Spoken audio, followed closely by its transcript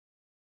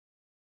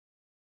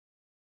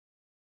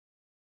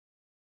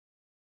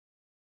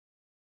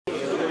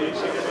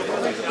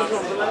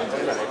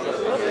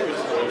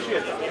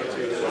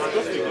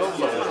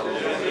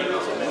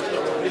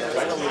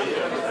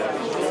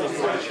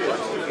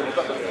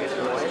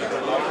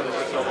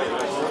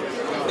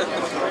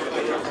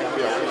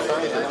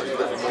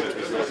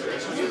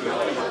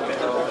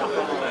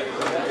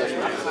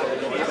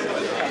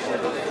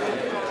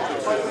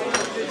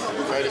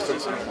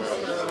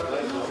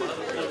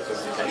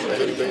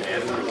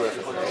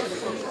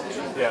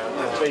Ja,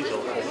 de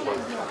vezel.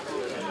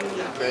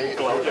 Nee,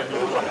 Cloud en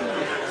heel lang.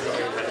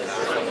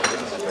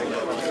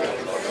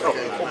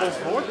 Op ons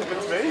woord hebben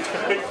we twee.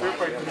 Ik wil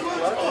maar niet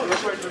cloud. Oh,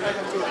 dat wordt niet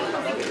cloud.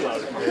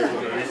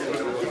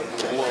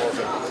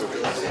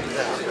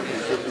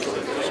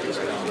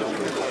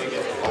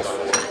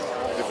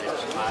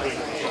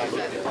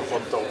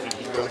 Van toon.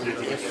 Dat je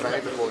in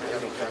feite gewoon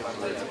helemaal krijgt.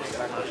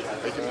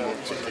 Weet je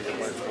niet, zit ik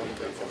maar van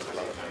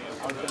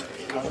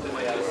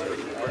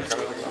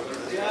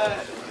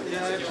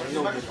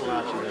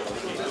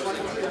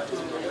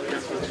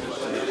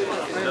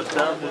dat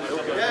daar moet ook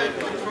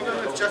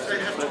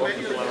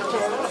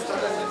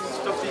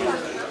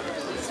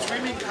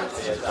streaming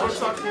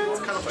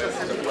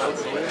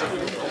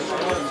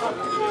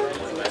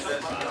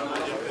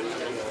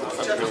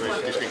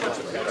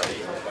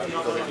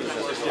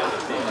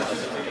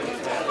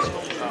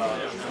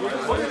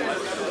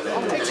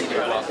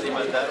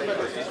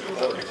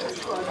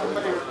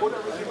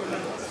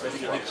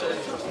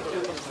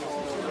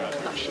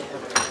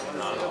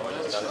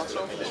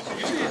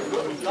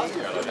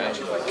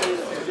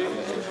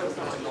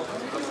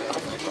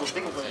it's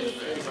kind of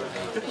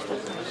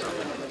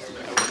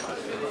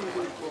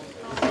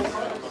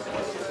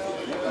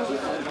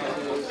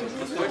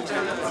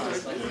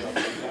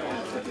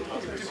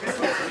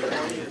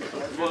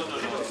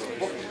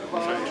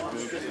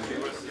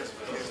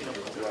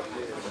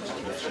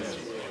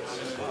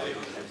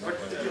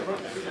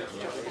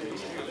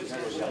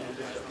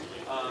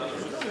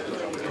niet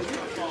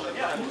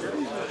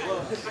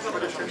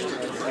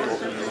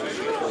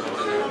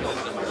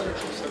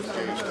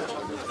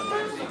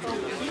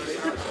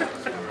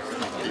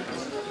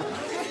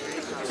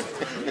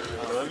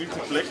de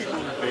plek in de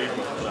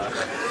leven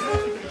vandaag.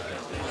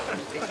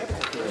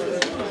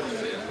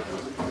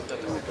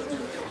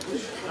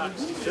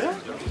 Ja?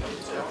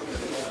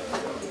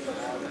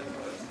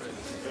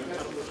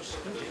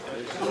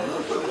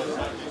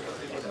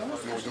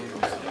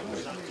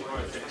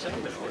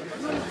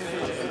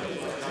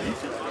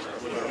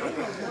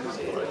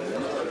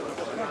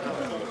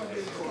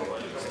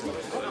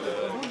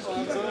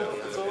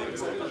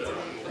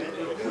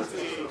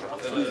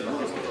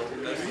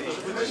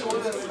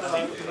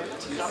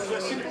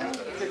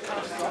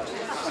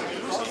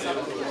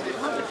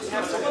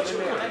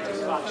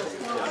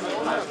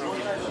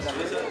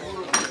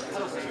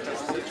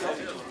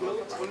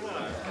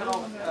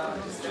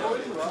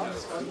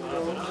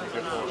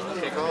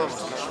 Kijk al,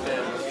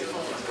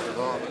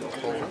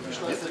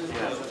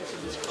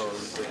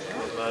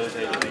 Maar het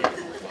hele ding.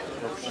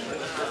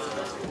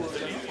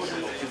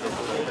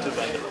 Te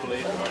weinig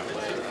collega's.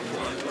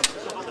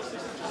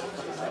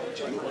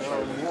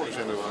 morgen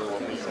zijn er wel wat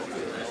meer.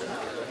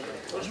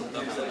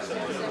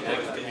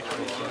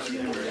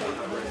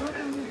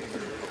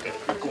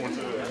 Ik kom het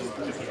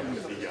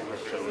die jaar of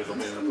zo, is dat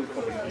in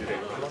iedereen.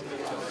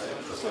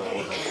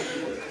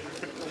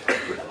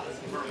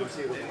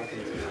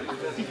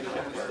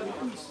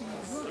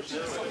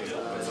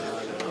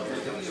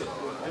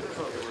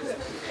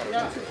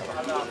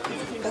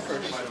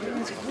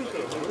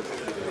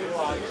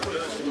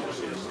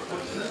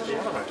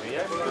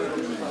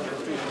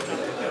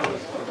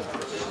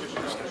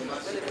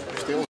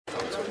 Stil.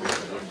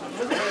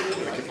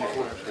 Ik heb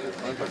hiervoor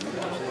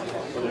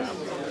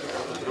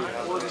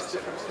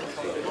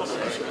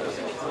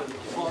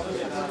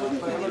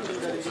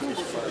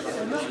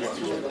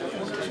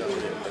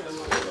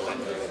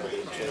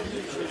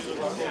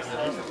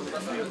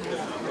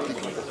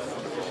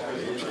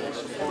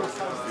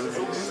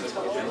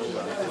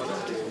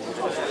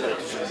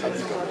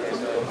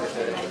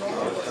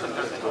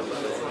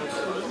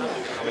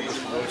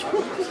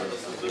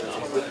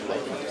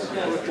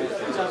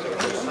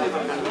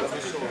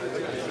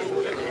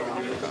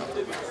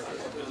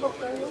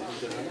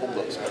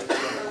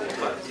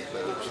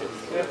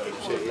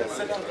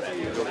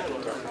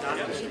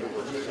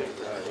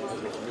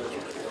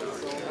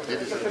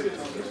dit is die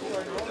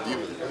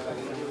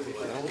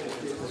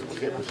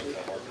begrip.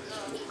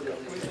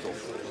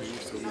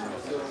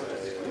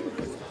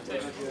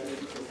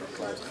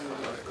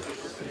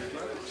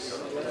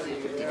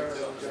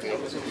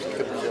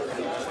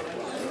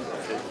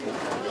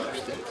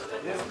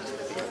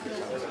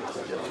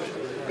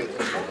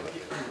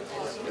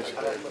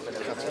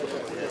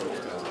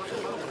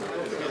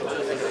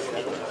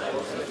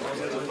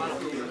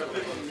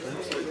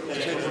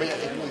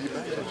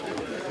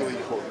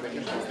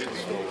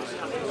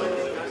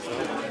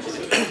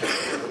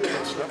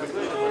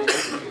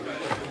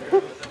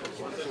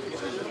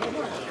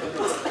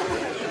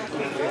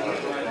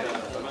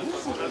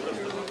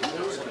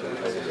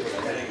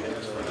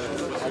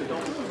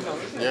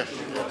 Ja.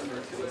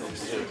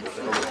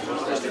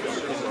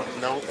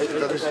 Nou,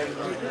 dat is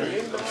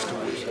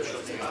historisch.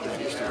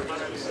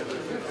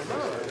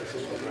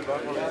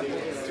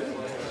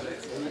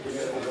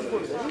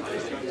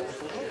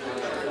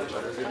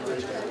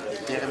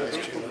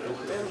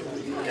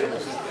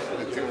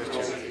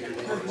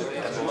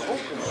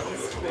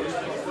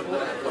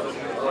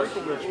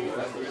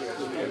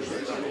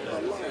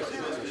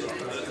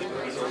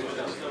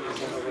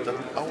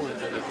 een oude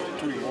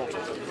toeiwater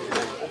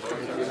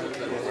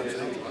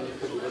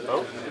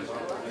Oh?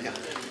 Ja,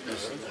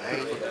 dus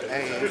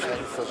hij heeft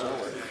zijn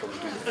vazallen van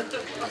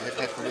hij heeft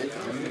net geleerd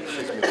nu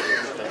steeds meer de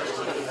tijd.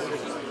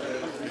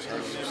 Dus hij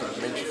is een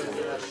mensje van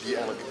die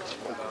eigenlijk ook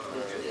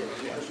van zijn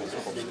neus was,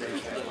 omdat hij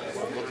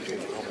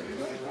geen verandering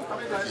die ging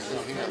aan die band.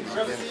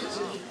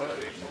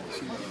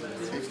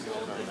 Heeft hij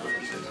al gedaan.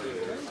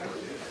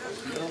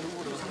 Die andere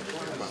woorden was het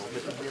allemaal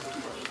met een meer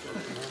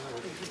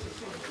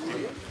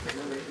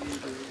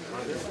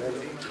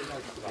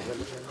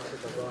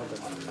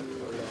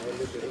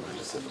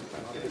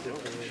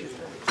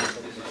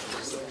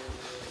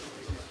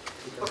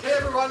Okay,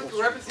 everyone,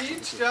 grab a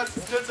seat. There's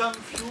still some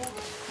few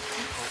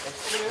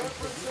seats there,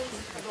 for instance,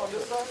 and on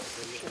this side.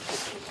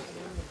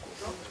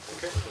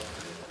 Okay.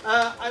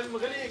 I'm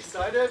really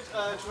excited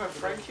to have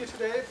Frank here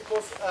today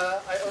because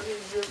I only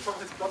knew him from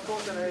his blog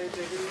post and they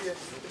really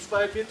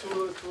inspired me to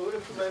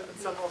implement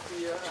some of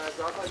the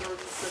graph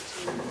algorithms that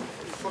he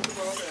talked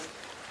about. And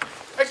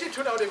actually, it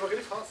turned out they were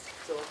really fast.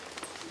 So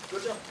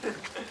good job.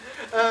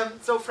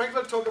 So Frank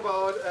will talk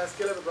about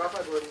scalable graph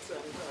algorithms,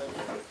 and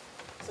I'm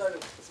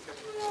excited.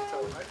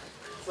 Right?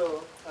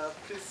 So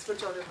please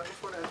switch on your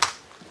microphone and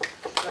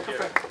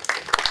Frank.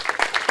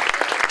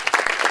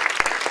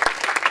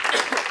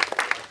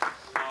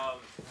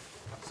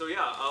 So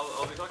yeah,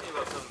 I'll be talking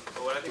about some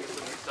what I think is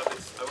some neat stuff.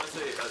 I want to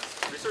say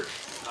research.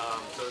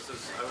 So this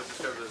is I would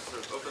describe it as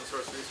sort of open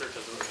source research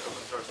as well as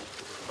open source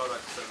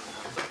products and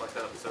stuff like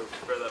that. So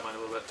bear that in mind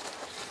a little bit.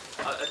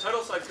 A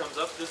title slide comes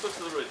up. This looks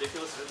a little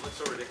ridiculous. It looks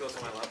so ridiculous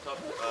on my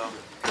laptop.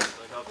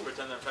 Like I'll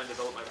pretend I'm trying to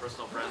develop my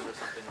personal brand or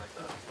something like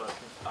that. But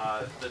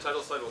the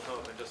title slide will come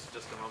up in just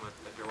a moment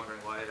if you're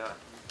wondering why I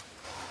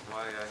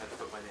had to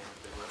put my name in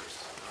big letters.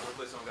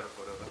 Hopefully someone got a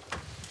photo of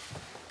that.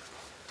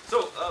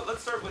 So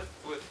let's start with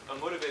a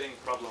motivating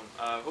problem.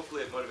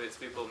 Hopefully it motivates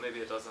people. Maybe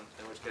it doesn't.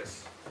 In which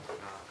case,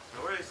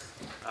 no worries.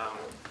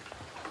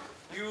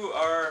 You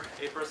are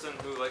a person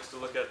who likes to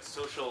look at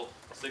social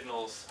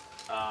signals.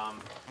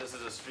 This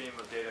is a stream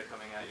of data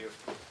coming at you.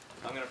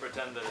 I'm going to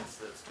pretend that it's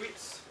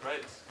tweets,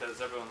 right?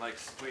 Because everyone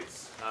likes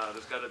tweets.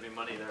 There's got to be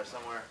money there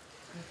somewhere.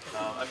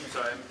 I'm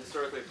sorry, I'm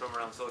historically from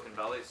around Silicon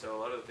Valley, so a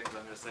lot of the things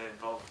I'm going to say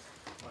involve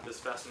this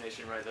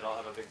fascination, right, that I'll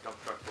have a big dump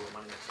truck full of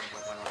money at some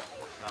point in my life.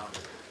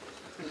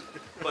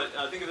 But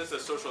think of this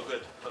as social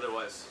good,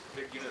 otherwise.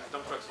 Big unit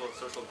dump trucks full of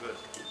social good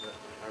that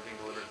are being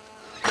delivered.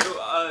 So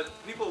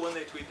people, when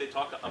they tweet, they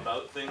talk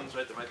about things,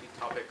 right? There might be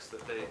topics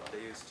that they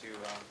use to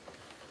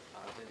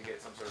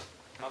indicate some sort of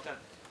content.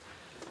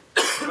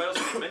 There might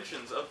also be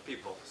mentions of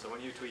people. So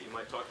when you tweet, you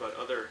might talk about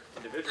other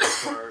individuals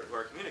who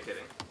are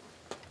communicating.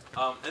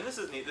 And this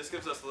is neat. This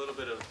gives us a little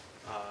bit of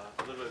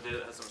data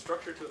that has some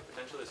structure to it,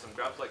 potentially some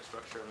graph-like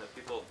structure, and that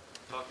people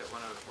talk at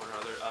one or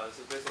other. This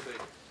is basically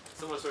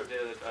similar sort of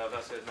data that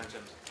Vasya had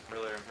mentioned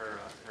earlier in her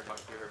talk.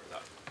 You heard for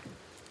that.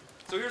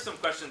 So here's some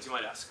questions you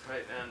might ask,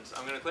 right? And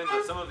I'm going to claim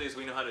that some of these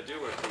we know how to do.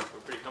 We're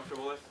pretty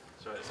comfortable with.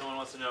 So if someone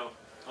wants to know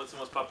what's the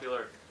most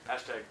popular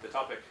hashtag, the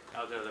topic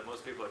out there that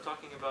most people are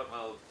talking about,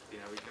 well,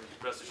 we can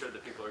rest assured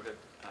that people are good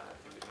at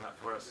doing that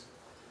for us.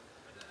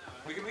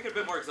 We can make it a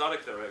bit more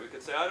exotic though, right? We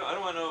could say, I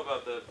don't want to know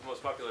about the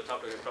most popular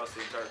topic across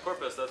the entire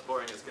corpus. That's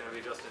boring. It's going to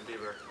be Justin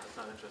Bieber. That's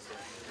not interesting.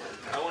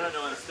 I want to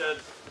know instead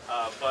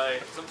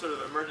by some sort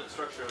of emergent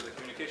structure of the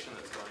communication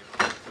that's going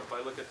on. So if I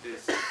look at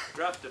this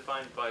graph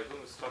defined by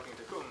whom's talking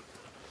to whom,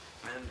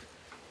 and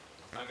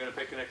I'm going to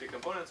pick connected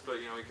components, but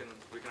we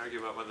can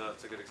argue about whether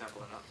that's a good example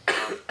or not.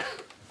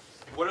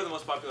 What are the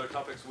most popular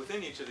topics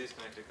within each of these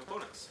connected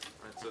components?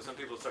 Right? So some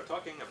people start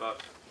talking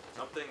about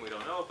something we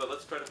don't know, but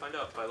let's try to find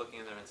out by looking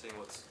in there and seeing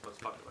what's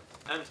popular.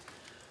 And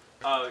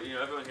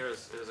everyone here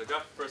is a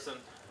graph person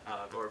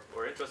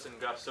or interested in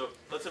graphs. So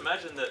let's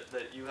imagine that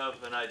you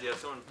have an idea.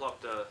 Someone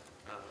plopped a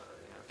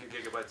few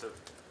gigabytes of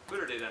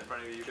Twitter data in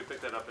front of you. You could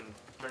pick that up and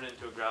turn it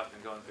into a graph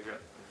and go and figure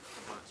out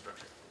the component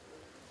structure,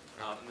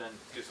 and then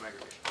do some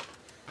aggregation.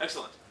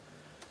 Excellent.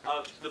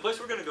 The place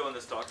we're going to go in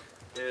this talk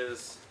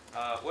is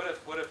what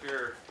if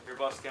your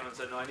boss came and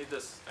said, no, I need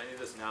this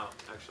now.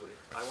 Actually,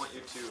 I want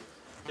you to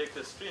take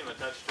this stream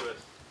attached to it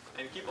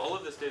and keep all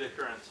of this data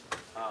current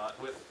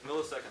with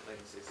millisecond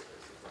latencies,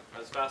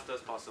 as fast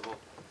as possible.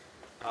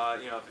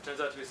 If it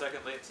turns out to be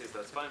second latencies,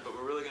 that's fine, but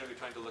we're really going to be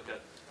trying to look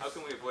at how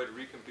can we avoid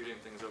recomputing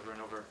things over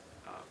and over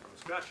from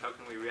scratch. How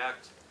can we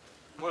react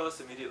more or less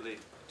immediately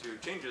to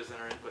changes in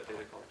our input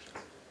data collections.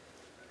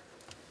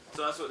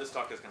 So that's what this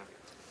talk is going to be.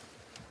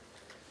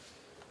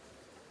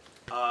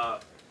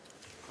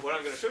 What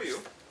I'm going to show you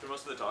for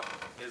most of the talk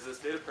is this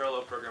data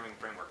parallel programming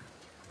framework.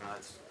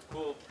 It's a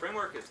cool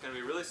framework. It's going to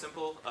be really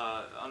simple.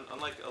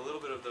 Unlike a little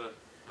bit of the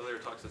earlier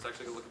talks, it's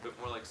actually going to look a bit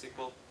more like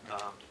SQL.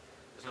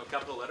 There's no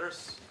capital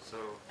letters, so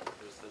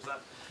there's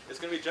that. It's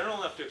going to be general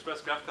enough to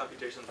express graph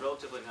computations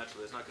relatively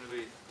naturally. It's not going to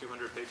be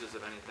 200 pages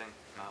of anything.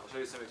 I'll show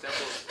you some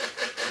examples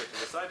to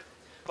the side.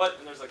 But,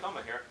 and there's a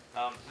comma here,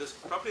 this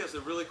property has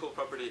a really cool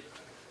property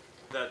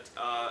that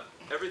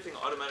everything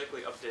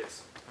automatically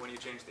updates when you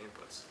change the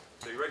inputs.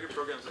 So you write your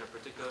programs in a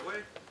particular way.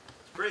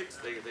 It's great.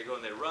 They go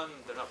and they run.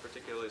 They're not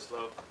particularly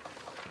slow.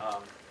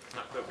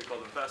 not quite what we call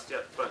them fast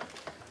yet, but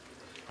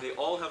they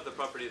all have the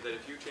property that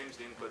if you change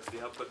the inputs, the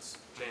outputs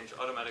change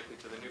automatically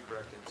to the new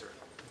correct answer.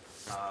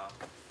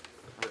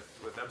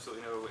 With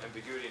absolutely no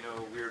ambiguity,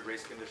 no weird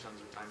race conditions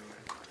or timing or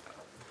anything like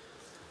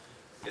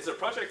that. It's a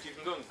project, you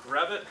can go and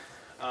grab it.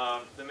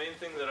 The main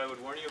thing that I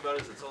would warn you about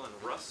is it's all in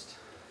Rust.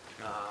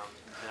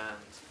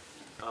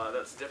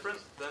 That's different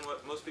than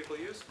what most people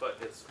use, but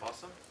it's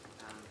awesome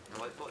and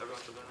delightful.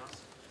 Everyone should learn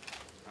Rust.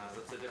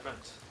 That's a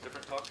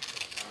different talk.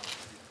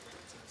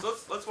 So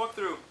let's walk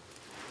through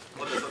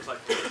what this looks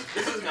like.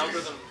 This is an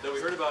algorithm that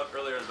we heard about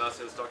earlier in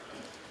Vasquez's talk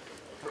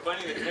for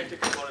finding the connected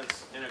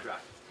components in a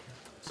graph.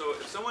 So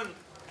if someone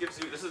gives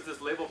you, this is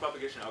this label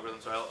propagation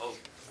algorithm, so I'll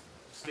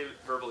state it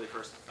verbally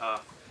first.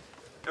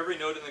 Every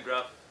node in the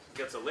graph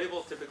gets a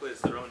label, typically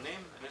it's their own name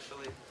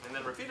initially, and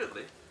then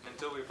repeatedly,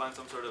 until we find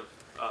some sort of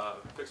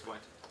fixed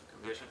point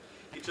combination,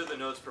 each of the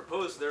nodes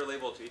propose their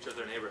label to each of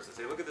their neighbors and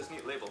say, look at this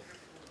neat label.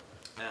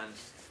 And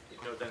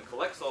then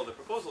collects all the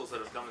proposals that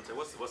have come and say,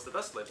 what's the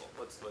best label?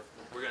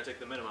 We're going to take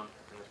the minimum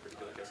in this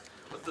particular case.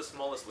 What's the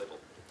smallest label?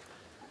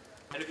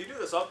 And if you do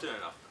this often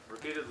enough,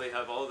 repeatedly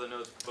have all of the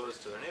nodes propose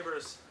to their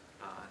neighbors,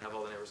 and have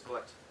all the neighbors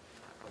collect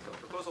those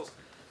proposals,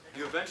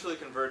 you eventually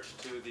converge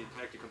to the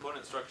connected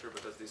component structure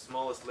because the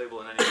smallest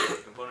label in any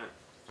component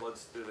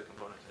floods through the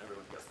component and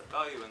everyone gets that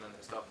value and then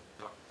they stop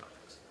talking about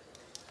things.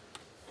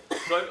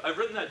 So I've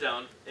written that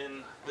down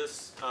in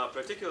this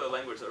particular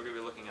language that we're going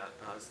to be looking at,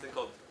 this thing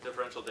called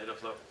differential data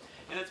flow.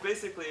 And it's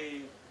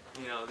basically,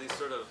 these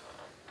sort of,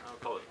 I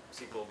don't call it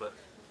SQL, but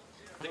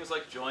things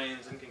like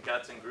joins and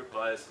concats and group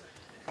bys,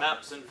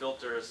 maps and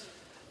filters,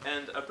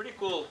 and a pretty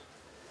cool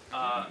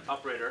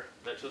operator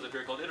that shows up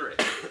here called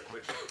iterate,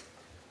 which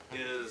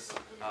is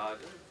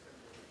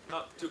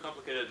not too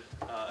complicated.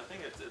 I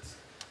think it's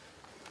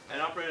an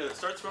operator that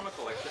starts from a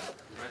collection,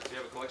 right? So you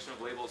have a collection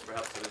of labels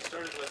perhaps that we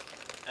started with,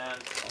 and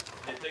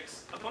it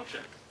takes a function.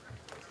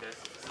 In this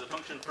case, this is a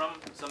function from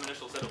some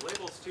initial set of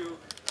labels to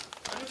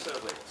a new set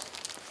of labels,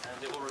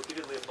 and it will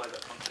repeatedly apply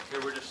that function.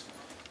 Here we're just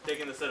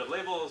taking the set of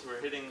labels,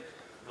 we're hitting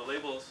the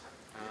labels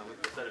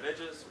with the set of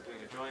edges, we're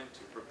doing a join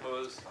to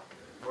propose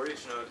for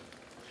each node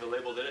the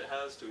label that it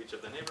has to each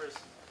of the neighbors.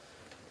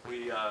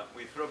 We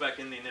throw back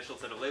in the initial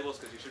set of labels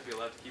because you should be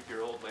allowed to keep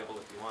your old label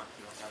if you want.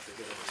 You don't have to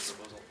give it a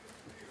proposal.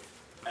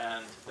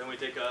 And then we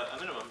take a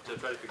minimum to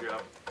try to figure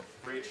out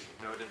for each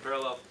node in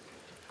parallel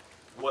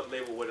what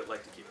label would it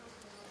like to keep.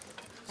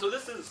 So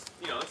this is,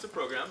 it's a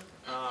program.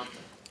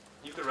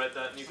 You could write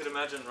that, and you could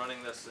imagine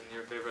running this in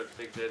your favorite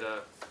big data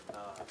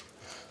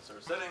sort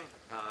of setting.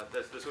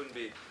 This wouldn't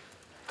be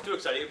too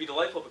exciting. It would be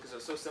delightful because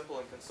it's so simple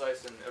and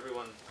concise, and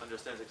everyone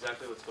understands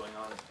exactly what's going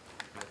on.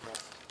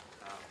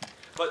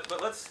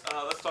 But let's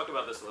talk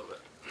about this a little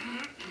bit.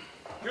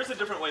 Here's a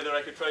different way that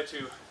I could try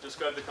to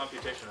describe the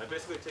computation. I've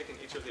basically taken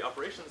each of the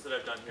operations that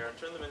I've done here and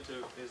turned them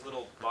into these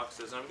little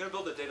boxes, and I'm going to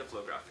build a data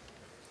flow graph.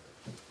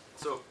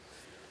 So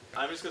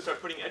I'm just going to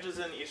start putting edges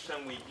in each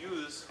time we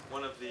use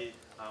one of the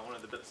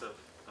bits of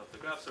the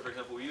graph. So for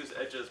example, we use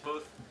edges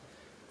both,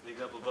 the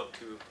example above,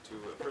 to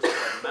first of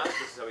all map.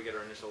 This is how we get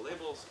our initial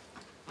labels.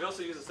 We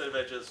also use a set of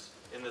edges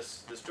in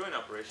this join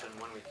operation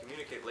when we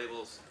communicate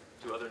labels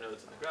to other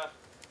nodes in the graph.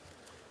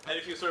 And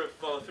if you sort of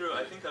follow through,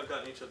 I think I've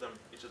gotten each of them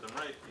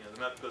right. The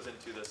map goes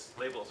into this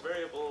labels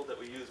variable that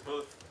we use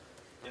both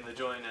in the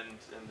join and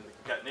in the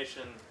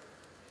concatenation.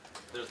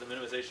 There's the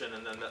minimization,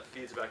 and then that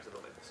feeds back to the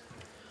labels.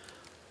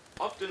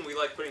 Often we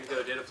like putting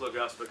together data flow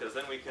graphs because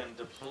then we can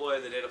deploy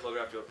the data flow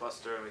graph to a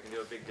cluster and we can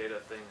do a big data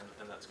thing,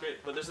 and that's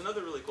great. But there's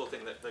another really cool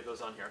thing that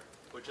goes on here,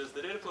 which is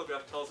the data flow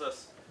graph tells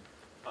us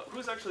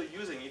who's actually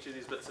using each of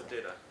these bits of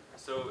data.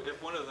 So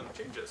if one of them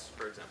changes,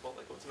 for example,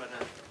 like let's imagine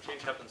a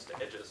change happens to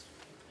edges,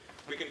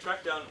 we can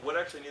track down what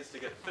actually needs to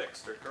get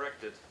fixed or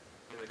corrected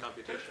in the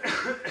computation.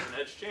 If an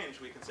edge change,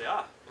 we can say,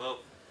 well,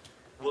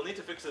 we'll need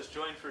to fix this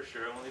join for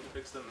sure, and we'll need to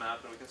fix the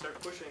map, and we can start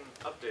pushing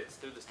updates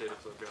through this data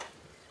flow graph.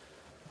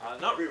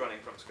 Not rerunning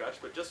from scratch,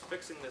 but just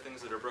fixing the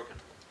things that are broken.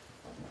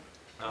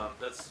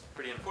 That's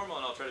pretty informal,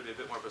 and I'll try to be a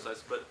bit more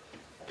precise, but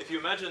if you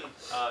imagine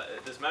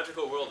this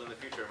magical world in the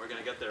future, and we're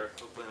going to get there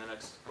hopefully in the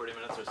next 40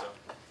 minutes or so,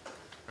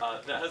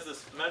 that has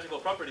this magical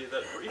property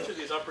that for each of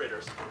these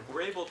operators,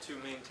 we're able to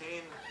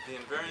maintain the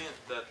invariant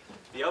that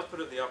the output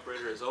of the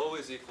operator is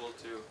always equal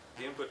to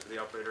the input to the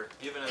operator,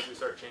 even as we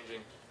start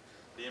changing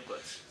the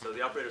inputs. So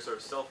the operators sort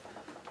of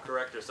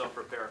self-correct or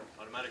self-repair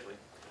automatically.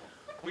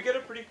 We get a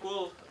pretty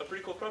cool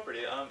property.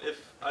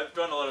 If I've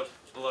drawn a lot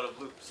of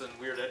loops and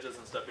weird edges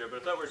and stuff here, but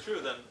if that were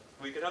true, then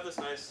we could have this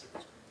nice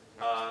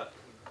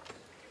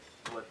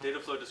data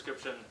flow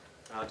description,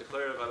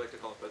 declarative I like to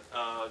call it,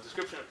 but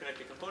description of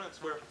connected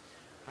components where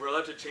we're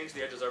allowed to change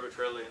the edges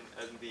arbitrarily,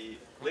 and the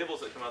labels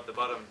that come out the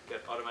bottom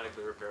get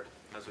automatically repaired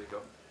as we go.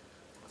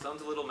 It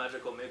sounds a little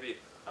magical maybe,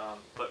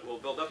 but we'll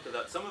build up to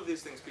that. Some of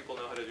these things people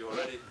know how to do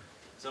already.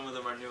 Some of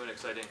them are new and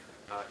exciting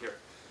here.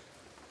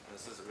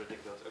 This is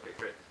ridiculous. Okay,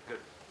 great, good.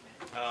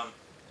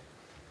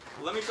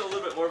 Let me tell a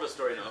little bit more of a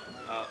story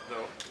now,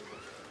 though.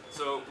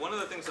 So one of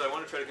the things that I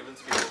want to try to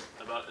convince people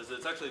about is that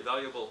it's actually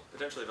valuable,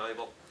 potentially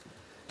valuable,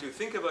 to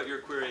think about your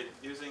query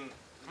using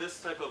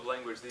this type of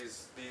language,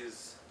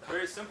 these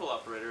very simple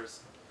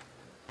operators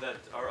that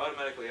are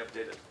automatically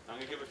updated. I'm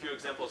going to give a few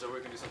examples where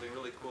we can do something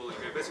really cool.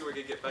 Basically, we're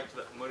going to get back to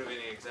that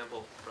motivating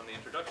example from the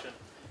introduction,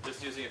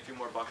 just using a few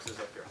more boxes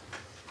up here.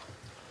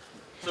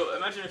 So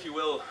imagine, if you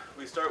will,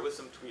 we start with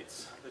some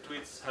tweets. The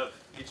tweets have,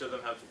 each of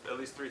them have at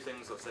least 3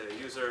 things. Let's say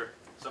a user,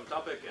 some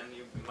topic, and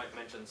you might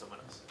mention someone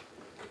else.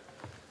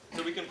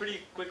 So we can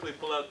pretty quickly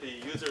pull out the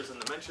users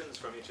and the mentions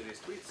from each of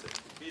these tweets and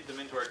feed them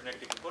into our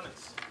connected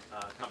components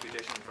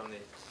computation from the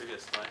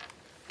previous slide.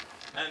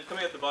 And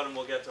coming at the bottom,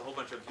 we'll get a whole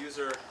bunch of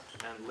user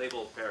and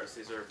label pairs.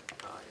 These are,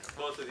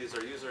 both of these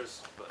are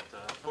users, but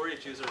for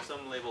each user,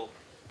 some label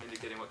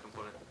indicating what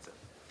component it's in.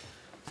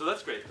 So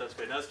that's great, that's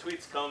great. And as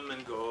tweets come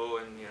and go,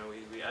 and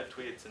we add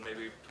tweets, and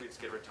maybe tweets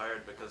get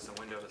retired because some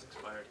window has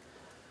expired,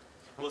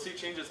 we'll see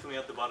changes coming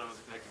out the bottom of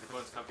the connected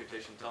components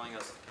computation telling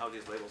us how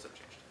these labels have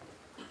changed.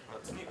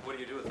 That's neat. What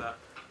do you do with that?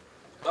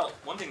 Well,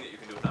 one thing that you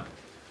can do with that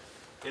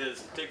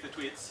is take the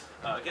tweets,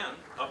 again,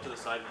 off to the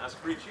side and ask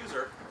for each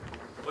user,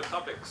 what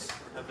topics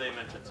have they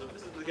mentioned? So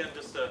this is, again,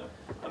 just a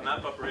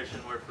map operation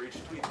where for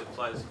each tweet that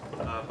flies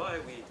by,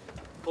 we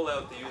pull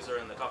out the user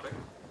and the topic.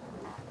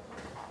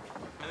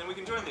 And then we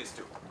can join these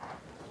two.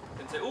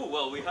 And say, oh,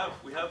 well, we have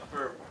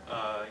for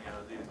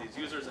these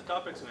users and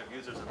topics, we have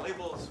users and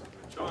labels, we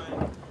can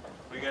join.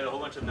 We get a whole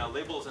bunch of now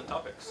labels and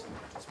topics.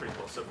 It's pretty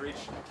cool. So for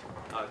each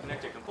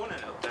connected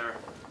component out there,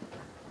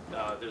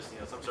 there's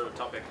some sort of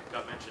topic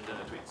got mentioned in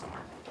a tweet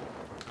somewhere.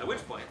 At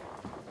which point,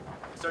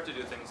 we start to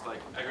do things like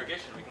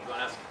aggregation. We can go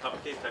and ask topic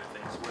A type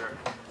things where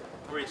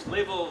for each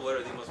label, what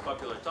are the most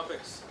popular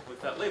topics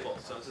with that label?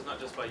 So this is not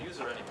just by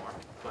user anymore,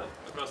 but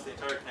across the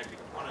entire connected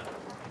component,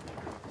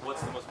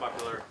 what's the most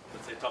popular,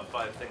 let's say, top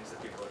 5 things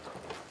that people are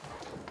talking about?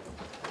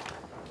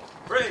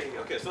 Hooray!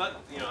 Okay, so that,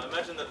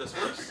 imagine that this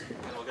works,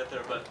 and we'll get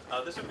there, but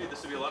this would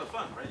be a lot of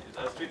fun, right?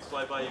 As tweets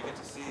fly by, you get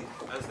to see,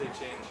 as they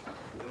change,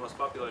 the most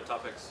popular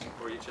topics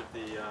for each of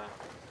the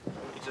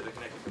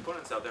connected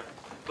components out there.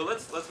 But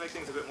let's make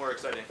things a bit more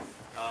exciting,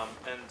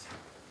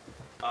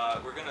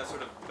 we're going to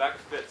sort of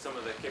backfit some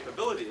of the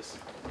capabilities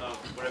of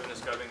what I've been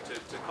describing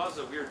to cause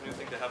a weird new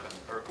thing to happen,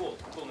 or a cool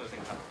new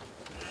thing to happen.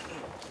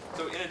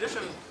 So in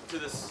addition to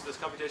this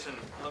computation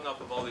hung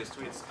up of all these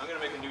tweets, I'm going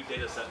to make a new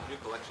data set, a new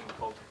collection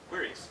called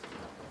queries.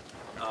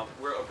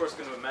 We're of course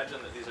going to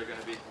imagine that these are going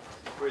to be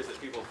queries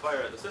that people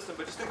fire at the system,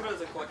 but just think of it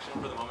as a collection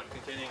for the moment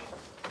containing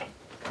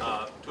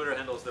Twitter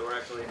handles that we're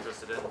actually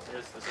interested in.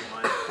 This is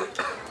mine.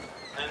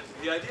 And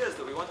the idea is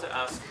that we want to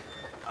ask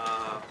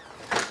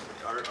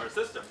our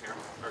system here,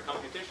 our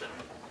computation,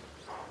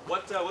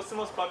 what's the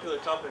most popular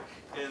topic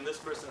in this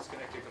person's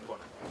connected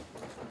component?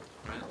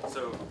 Right?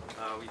 So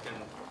we can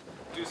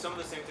do some of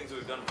the same things that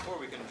we've done before.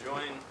 We can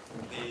join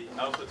the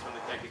outputs from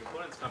the connected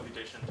components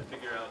computation to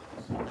figure out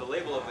the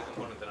label of the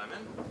component that I'm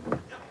in.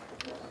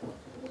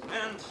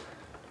 Yeah. And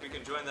we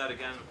can join that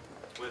again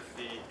with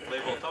the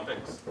label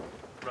topics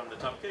from the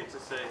top cake to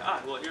say,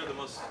 well, here are the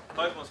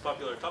 5 most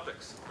popular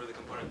topics for the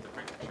component that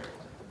Frank shared.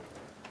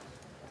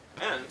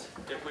 And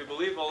if we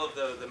believe all of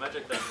the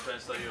magic that I'm trying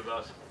to tell you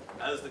about,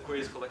 as the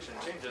queries collection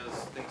changes,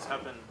 things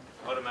happen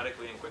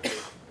automatically and quickly,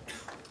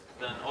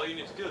 then all you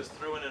need to do is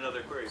throw in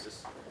another query.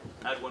 Just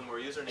add one more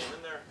username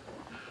in there.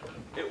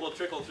 It will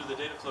trickle through the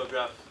data flow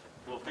graph.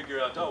 We'll figure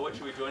out, what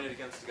should we join it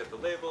against to get the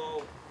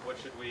label? What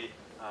should we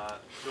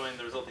join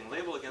the resulting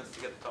label against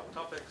to get the top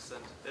topics?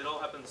 And it all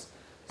happens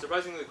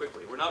surprisingly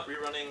quickly. We're not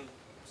rerunning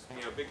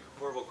big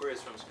horrible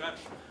queries from scratch.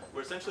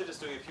 We're essentially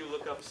just doing a few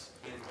lookups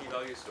in key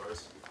value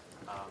stores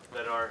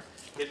that are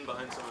hidden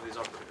behind some of these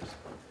operators.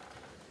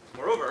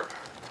 Moreover,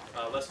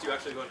 lest you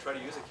actually go and try to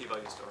use a key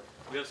value store,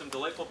 we have some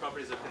delightful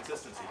properties of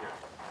consistency here.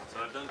 So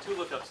I've done 2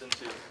 lookups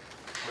into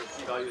the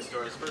key value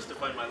stores. First to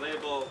find my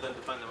label, then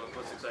to find the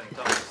most exciting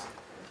topics.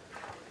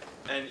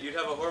 And you'd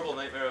have a horrible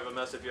nightmare of a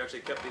mess if you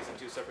actually kept these in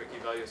 2 separate key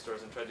value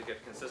stores and tried to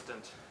get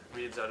consistent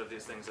reads out of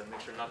these things and make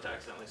sure not to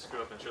accidentally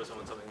screw up and show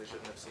someone something they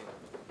shouldn't have seen.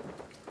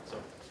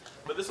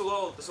 But this will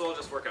all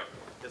just work out.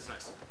 It's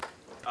nice.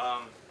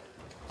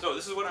 So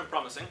this is what I'm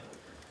promising.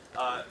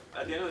 At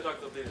the end of the talk,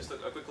 there'll be just a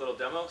quick little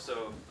demo.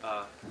 So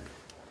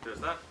there's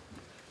that.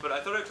 But I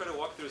thought I'd try to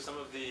walk through some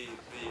of the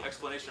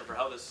explanation for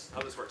how this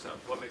works out,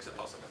 what makes it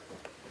possible.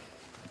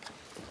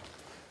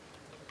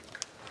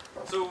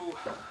 So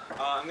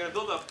I'm going to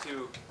build up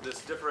to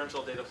this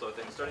differential data flow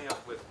thing, starting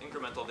out with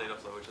incremental data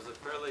flow, which is a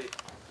fairly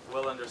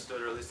well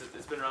understood, or at least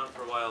it's been around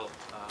for a while,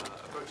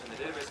 approach in the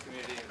database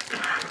community and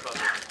across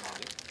the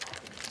technology.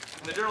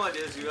 And the general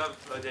idea is you have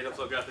a data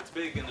flow graph that's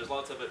big and there's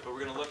lots of it, but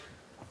we're going to look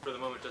for the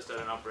moment just at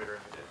an operator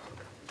in the data flow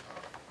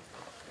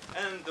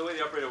graph. And the way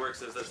the operator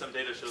works is that some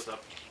data shows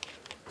up.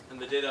 And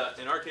the data,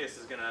 in our case,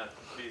 is going to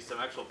be some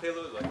actual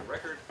payload, like a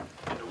record,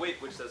 and a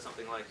weight, which says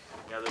something like,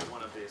 yeah, there's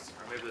 1 of these,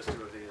 or maybe there's 2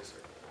 of these,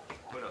 or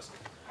who knows.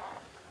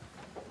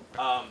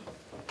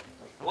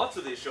 Lots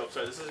of these show up.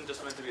 Sorry, this isn't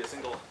just meant to be a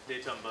single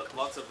datum, but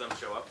lots of them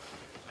show up.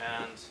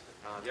 And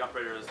the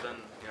operator is then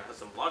has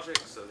some logic,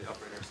 so the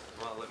operator says,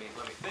 well, let me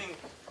think.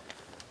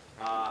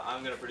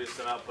 I'm going to produce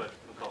some output,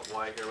 we'll call it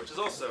y here, which is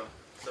also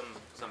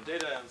some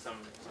data and some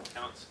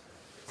counts.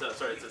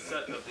 it's a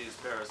set of these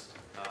pairs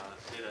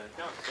data and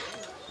count.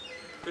 So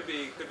could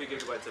be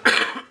gigabytes of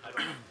data. I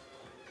don't know.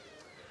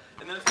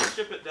 And then it's going to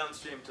ship it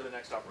downstream to the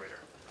next operator,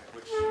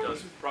 which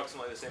does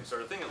approximately the same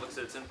sort of thing. It looks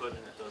at its input and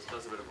it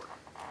does a bit of work.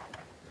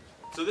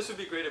 So this would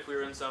be great if we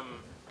were in some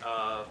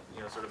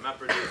sort of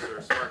MapReduce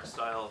or Spark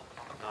style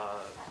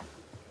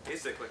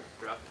acyclic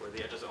graph where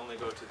the edges only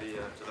go to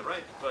the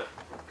right, but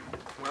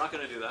we're not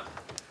going to do that.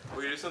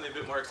 We're going to do something a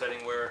bit more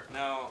exciting where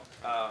now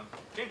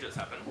changes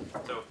happen.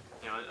 So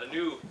a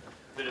new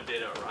bit of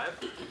data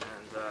arrived,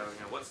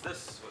 and what's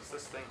this? What's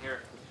this thing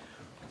here?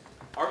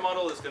 Our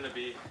model is going to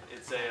be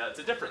it's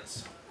a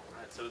difference,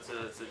 right? So it's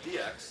a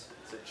dx,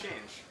 it's a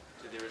change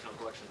to the original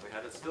collection we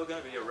had. It's still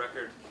going to be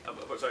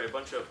a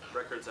bunch of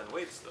records and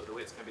weights, though. The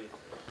weights can be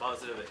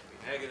positive, it can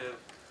be negative,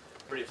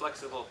 pretty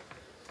flexible.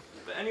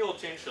 But any old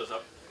change shows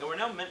up, and we're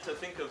now meant to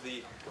think of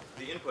the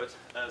input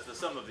as the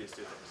sum of these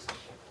two things,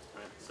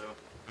 right? So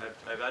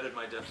I've added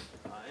my diff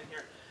in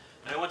here,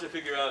 and I want to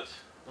figure out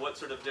what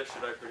sort of diff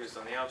should I produce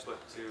on the output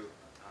to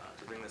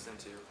bring this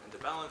into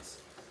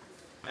balance.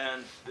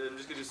 And I'm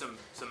just going to do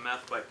some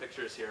math by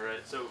pictures here,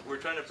 right? So we're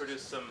trying to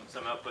produce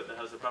some output that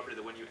has the property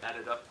that when you add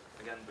it up,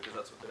 again, because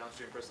that's what the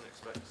downstream person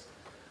expects,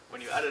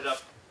 when you add it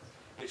up,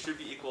 it should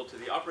be equal to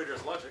the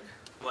operator's logic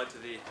applied to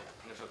the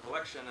initial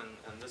collection,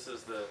 and this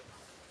is the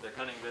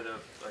cunning bit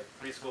of like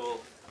preschool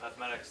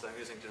mathematics that I'm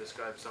using to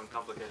describe some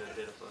complicated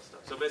data flow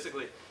stuff. So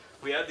basically,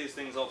 we add these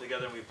things all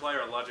together and we apply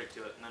our logic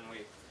to it, and then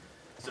we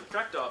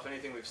subtract off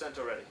anything we've sent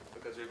already,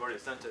 because we've already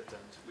sent it,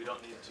 and we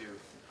don't need to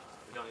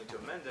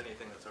amend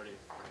anything that's already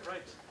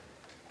right.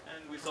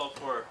 And we solve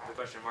for the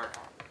question mark.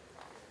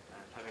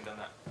 And having done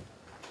that,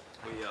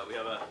 we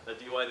have a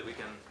dy that we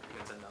can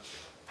send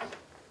downstream.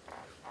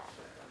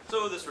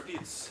 So this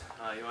repeats.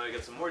 You want to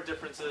get some more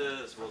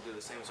differences. We'll do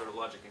the same sort of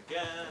logic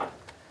again.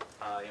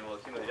 We'll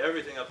accumulate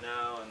everything up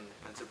now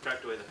and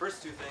subtract away the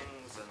first two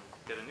things and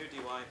get a new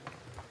dy.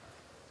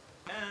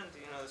 And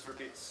this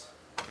repeats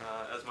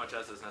as much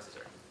as is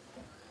necessary.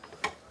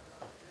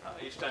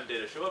 Each time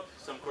data show up,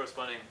 some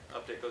corresponding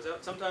update goes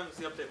out. Sometimes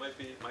the update might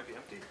be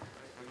empty.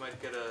 We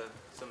might get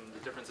some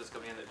differences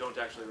coming in that don't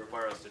actually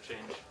require us to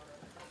change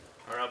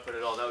our output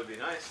at all. That would be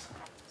nice.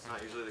 It's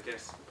not usually the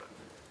case. But.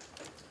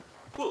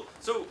 Cool.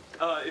 So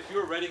if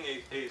you're writing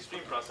a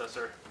stream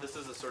processor, this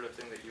is the sort of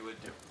thing that you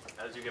would do.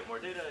 As you get more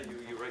data,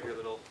 you write your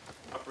little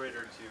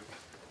operator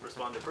to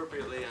respond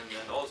appropriately,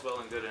 and all's well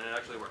and good, and it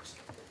actually works.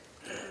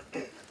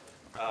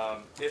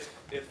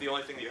 If the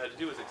only thing that you had to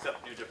do is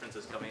accept new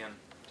differences coming in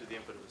to the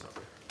input of this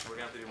operator. We're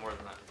going to have to do more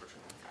than that,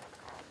 unfortunately.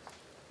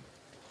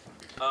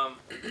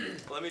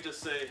 Let me just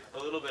say a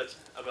little bit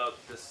about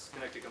this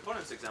connected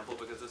components example,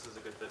 because this is a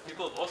good fit.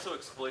 People have also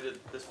exploited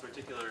this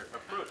particular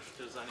approach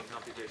to designing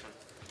computation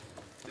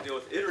to deal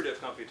with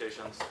iterative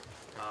computations,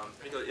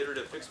 particularly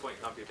iterative fixed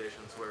point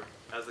computations, where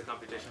as the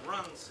computation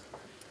runs,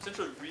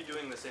 essentially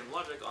redoing the same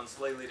logic on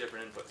slightly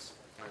different inputs.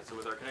 Right? So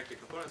with our connected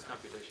components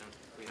computation,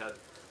 we had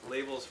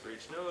labels for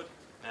each node,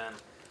 and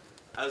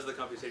as the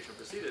computation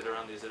proceeded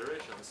around these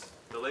iterations,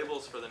 the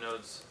labels for the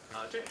nodes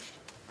changed,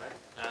 right?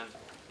 And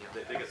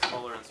they get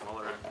smaller and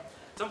smaller, and at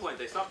some point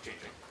they stop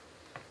changing.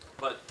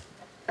 But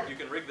you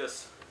can rig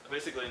this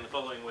basically in the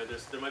following way.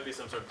 There might be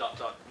some sort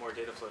of more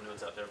data flow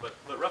nodes out there, but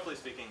roughly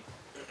speaking,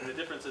 the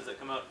differences that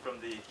come out from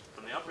the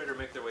operator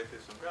make their way through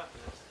some graph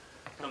and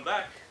come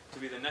back to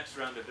be the next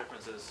round of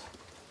differences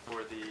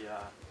for the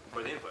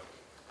input.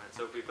 Right?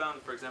 So if we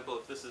found, for example,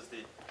 if this is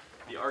the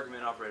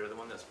argument operator, the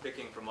one that's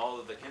picking from all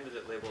of the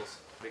candidate labels,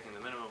 picking the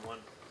minimum one,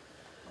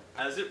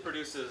 as it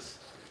produces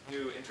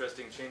new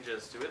interesting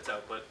changes to its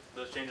output,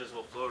 those changes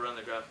will flow around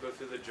the graph, go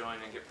through the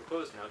join, and get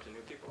proposed now to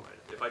new people.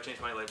 Right? If I change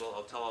my label,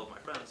 I'll tell all of my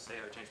friends, say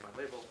I changed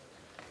my label.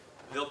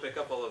 They'll pick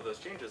up all of those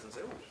changes and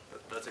say, oh,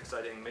 that's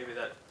exciting. Maybe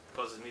that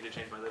causes me to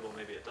change my label,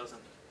 maybe it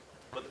doesn't.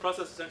 But the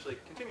process essentially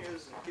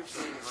continues and keeps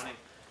running and running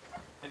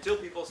until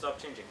people stop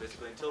changing,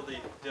 basically until the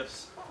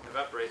diffs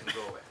evaporate and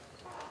go away.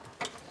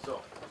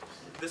 So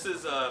this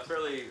is a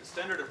fairly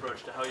standard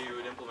approach to how you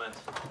would implement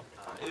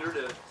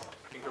iterative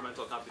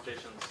incremental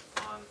computations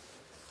on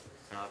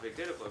big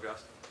data flow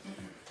graphs.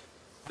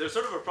 There's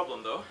sort of a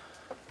problem though,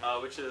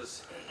 which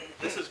is,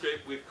 this is great,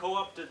 we've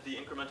co-opted the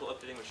incremental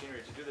updating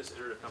machinery to do this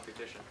iterative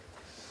computation.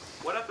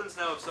 What happens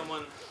now if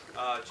someone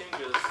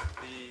changes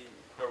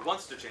or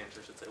wants to change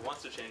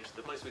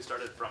the place we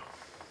started from?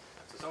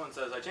 So someone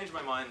says, I changed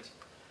my mind,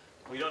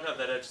 we don't have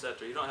that edge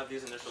set, or you don't have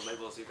these initial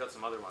labels, you've got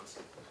some other ones.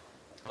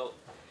 Well,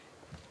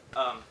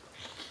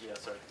 yeah,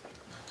 sorry.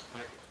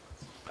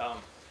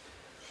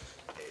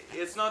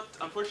 It's not,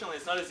 unfortunately,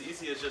 it's not as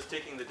easy as just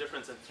taking the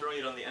difference and throwing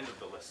it on the end of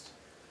the list,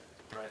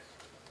 right?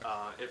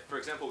 If, for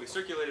example, we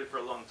circulated for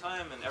a long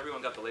time and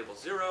everyone got the label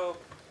 0,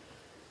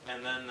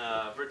 and then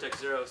vertex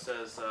 0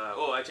 says,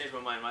 oh, I changed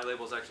my mind, my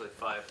label's actually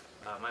 5,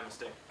 my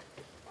mistake.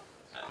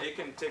 It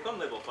can take on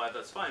label 5,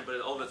 that's fine, but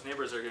all of its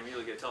neighbors are going to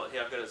immediately tell it, hey,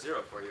 I've got a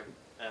 0 for you,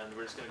 and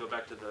we're just going to go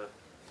back to the,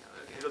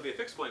 it'll be a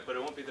fixed point, but it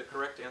won't be the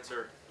correct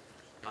answer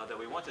that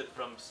we wanted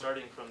from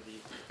starting from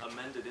the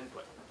amended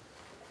input.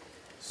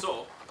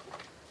 So,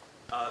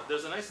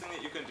 there's a nice thing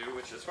that you can do,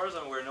 which as far as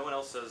I'm aware, no one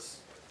else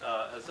has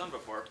done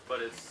before,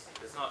 but it's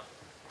not,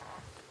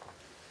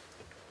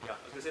 yeah, I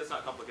was going to say it's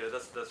not complicated,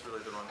 that's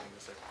really the wrong thing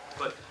to say.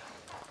 But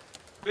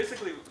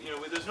basically,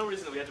 there's no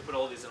reason that we had to put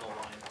all these in a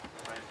line,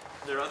 right?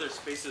 There are other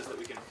spaces that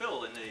we can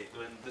fill in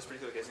this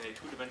particular case, in a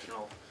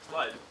two-dimensional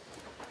slide.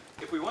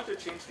 If we want to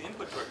change the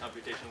input to our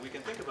computation, we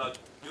can think about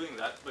doing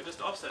that, but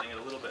just offsetting it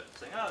a little bit,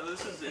 saying,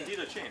 this is indeed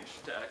a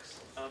change to x,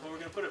 but we're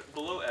going to put it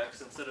below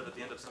x instead of at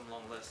the end of some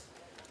long list.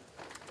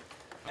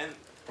 And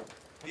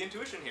the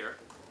intuition here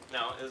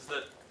now is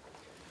that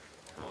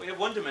we have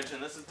one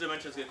dimension. This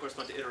dimension is going to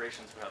correspond to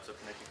iterations, perhaps, of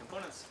connected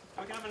components.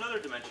 We can have another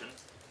dimension,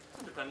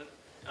 independent,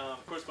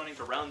 corresponding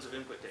to rounds of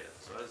input data.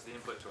 So as the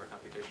input to our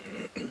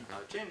computation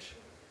change,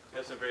 we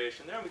have some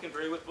variation there, and we can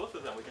vary with both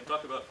of them. We can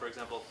talk about, for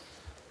example,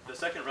 the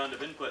second round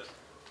of input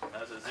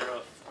as a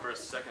 0th,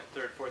 first, second,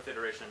 third, fourth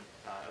iteration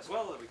as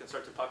well, and we can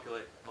start to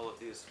populate all of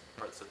these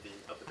parts of the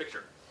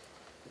picture.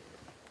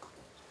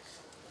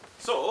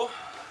 So,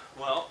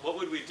 well, what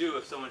would we do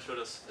if someone showed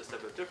us this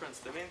type of difference?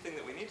 The main thing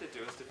that we need to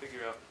do is to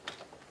figure out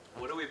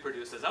what do we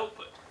produce as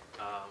output.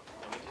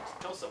 And we need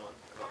to tell someone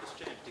about this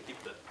change to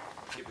keep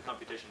the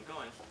computation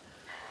going.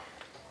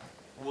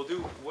 We'll do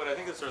what I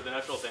think is sort of the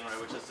natural thing, right,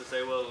 which is to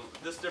say, well,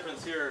 this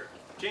difference here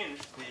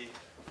changed the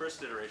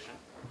first iteration.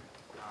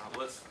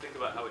 Let's think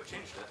about how it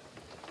changed it.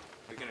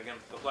 We can again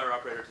apply our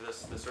operator to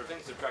this sort of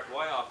thing, subtract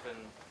y off,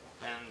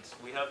 and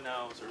we have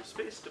now sort of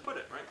space to put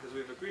it, right? Because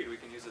we've agreed we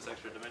can use this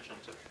extra dimension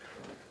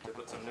to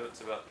put some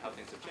notes about how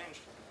things have changed.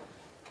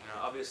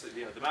 Obviously,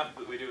 the math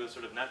that we do is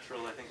sort of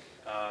natural. I think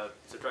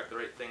subtract the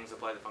right things,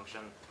 apply the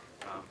function.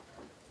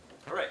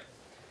 All right.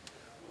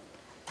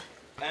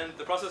 And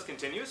the process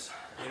continues.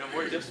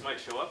 More diffs might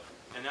show up,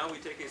 and now we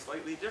take a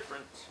slightly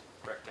different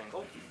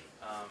rectangle.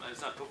 And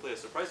it's not hopefully a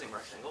surprising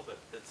rectangle, but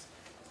it's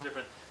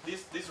different.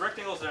 These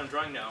rectangles that I'm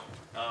drawing now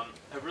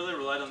have really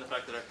relied on the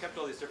fact that I've kept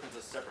all these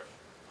differences separate.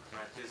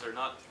 Right?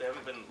 They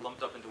haven't been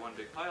lumped up into one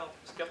big pile.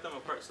 Just kept them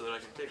apart so that I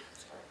can take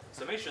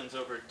summations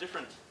over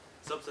different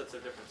subsets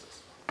of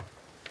differences.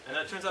 And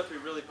that turns out to be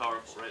really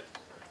powerful, right?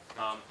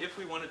 If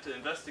we wanted to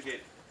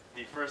investigate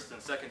the first and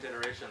second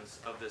iterations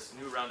of this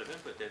new round of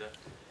input data,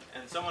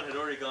 and someone had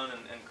already gone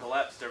and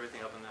collapsed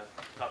everything up in the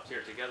top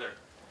tier together,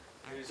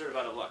 we'd be sort of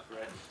out of luck,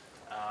 right?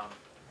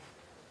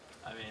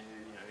 I mean,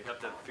 you'd have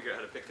to figure out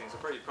how to pick things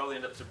apart. You'd probably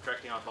end up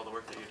subtracting off all the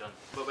work that you've done.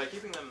 But by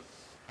keeping them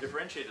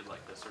differentiated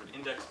like this, sort of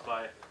indexed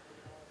by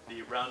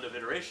the round of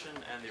iteration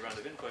and the round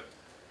of input,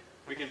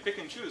 we can pick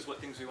and choose what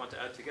things we want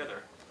to add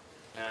together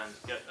and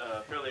get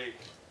fairly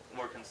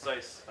more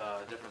concise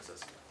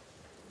differences.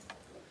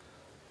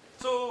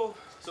 So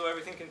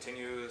everything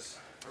continues.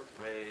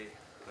 Hooray.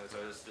 So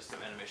there's just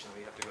some animation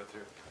we have to go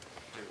through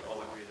to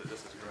all agree that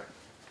this is correct.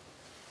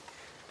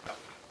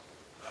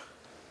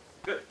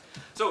 Good.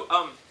 So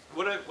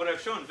what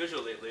I've shown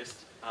visually, at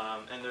least,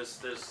 and there's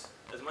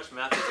as much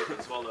math as you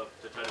can swallow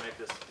to try to make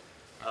this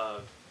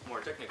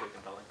more technically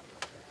compelling,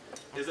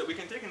 is that we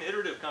can take an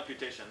iterative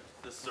computation,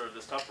 this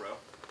top row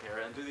here,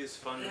 and do these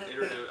fun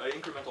iterative,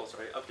 incremental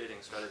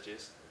updating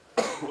strategies.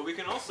 But we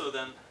can also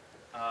then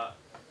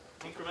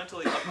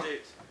incrementally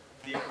update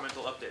the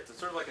incremental updates. It's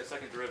sort of like a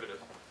second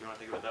derivative, if you want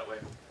to think of it that way.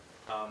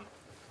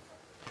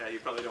 Yeah, you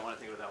probably don't want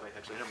to think of it that way,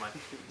 actually. Never mind.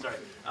 Sorry.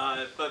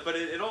 But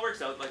it all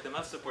works out. Like, the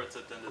math supports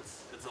it, and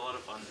it's a lot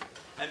of fun.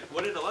 And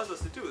what it allows us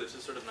to do, which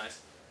is sort of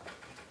nice,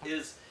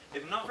 is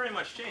if not very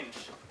much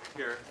change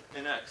here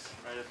in x,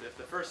 right? If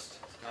the first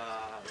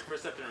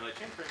step didn't really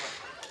change very much,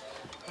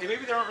 hey,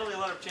 maybe there aren't really a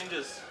lot of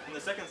changes in the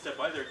second step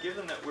either,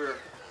 given that we're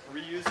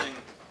reusing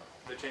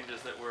the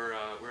changes that were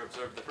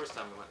observed the first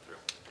time we went through.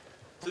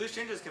 So these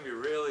changes can be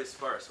really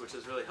sparse, which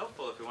is really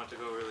helpful if we want to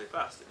go really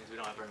fast. It means we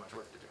don't have very much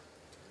work to do.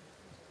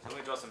 So let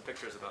me draw some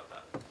pictures about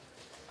that.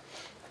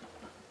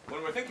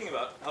 When we're thinking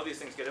about how these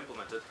things get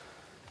implemented,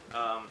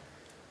 sorry,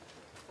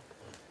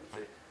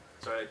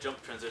 I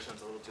jumped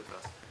transitions a little too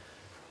fast.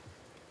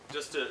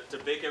 Just to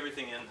bake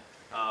everything in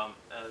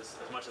as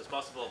much as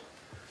possible,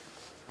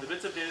 the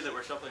bits of data that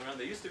we're shuffling around,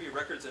 they used to be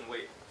records and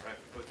weight, right?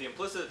 With the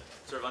implicit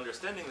sort of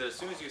understanding that as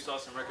soon as you saw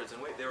some records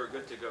and weight, they were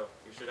good to go.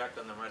 You should act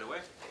on them right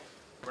away.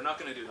 We're not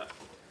going to do that.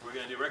 We're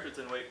going to do records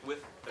and weight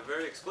with a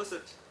very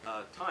explicit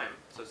time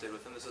associated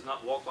with them. This is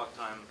not wall clock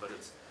time, but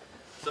it's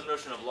some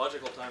notion of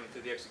logical time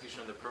through the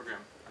execution of the program.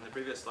 On the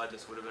previous slide,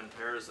 this would have been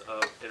pairs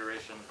of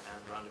iteration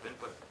and round of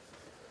input.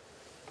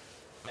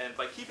 And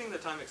by keeping the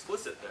time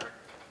explicit there,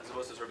 as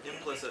opposed to sort of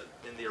implicit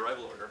in the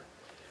arrival order,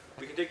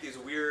 we can take these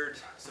weird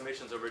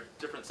summations over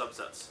different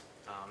subsets.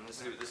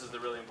 This is the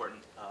really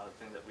important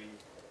thing that we're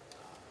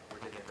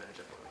taking advantage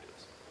of when we do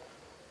this.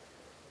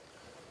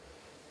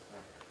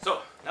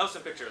 So, now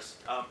some pictures.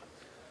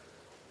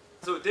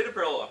 So data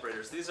parallel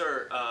operators, these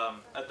are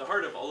at the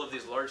heart of all of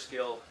these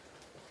large-scale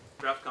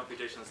graph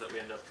computations that we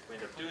end up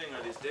doing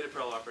are these data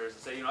parallel operators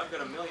that say, I've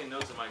got 1 million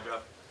nodes in my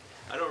graph.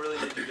 I don't really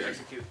need you to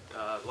execute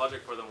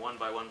logic for them one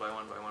by one by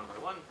one by one by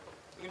one.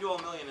 We can do all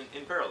 1 million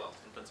in parallel,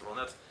 in principle.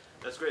 And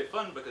that's great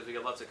fun because we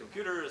get lots of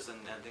computers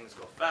and things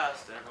go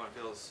fast and everyone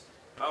feels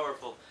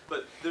powerful.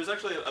 But there's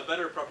actually a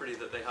better property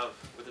that they have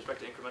with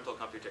respect to incremental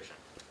computation.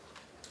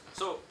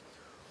 So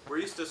we're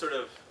used to sort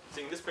of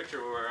seeing this picture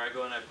where I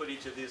go and I put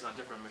each of these on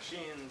different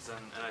machines,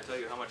 and I tell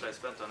you how much I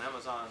spent on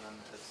Amazon, and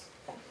it's,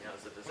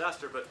 it's a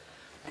disaster. But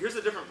here's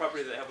a different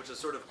property they have, which is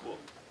sort of cool,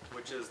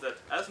 which is that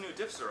as new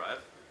diffs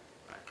arrive,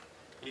 right,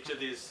 each of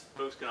these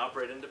folks can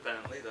operate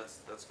independently.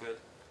 That's good.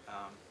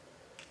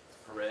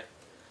 Hooray.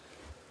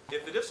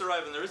 If the diffs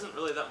arrive and there isn't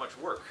really that much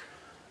work,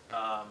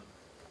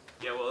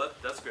 yeah, well,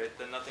 that's great.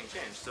 Then nothing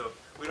changed. So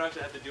we don't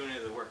actually have to do any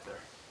of the work there.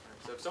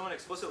 Right? So if someone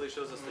explicitly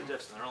shows us the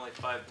diffs, and there are only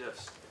 5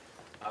 diffs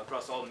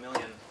across all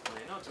million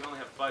nodes, we only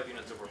have 5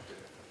 units of work to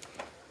do.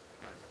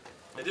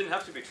 Right. It didn't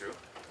have to be true.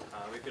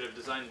 We could have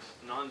designed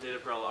non-data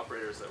parallel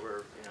operators that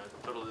were,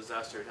 a total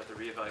disaster. You'd have to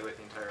reevaluate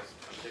the entire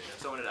computation. If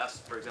someone had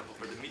asked, for example,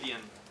 for the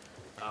median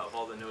of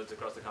all the nodes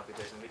across the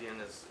computation, the median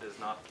is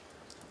not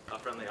a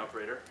friendly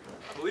operator.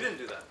 But we didn't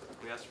do that.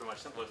 We asked for much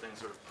simpler things,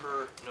 sort of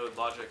per node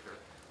logic, or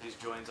these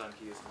joins on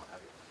keys and what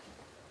have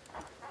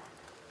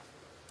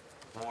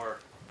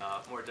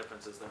you. More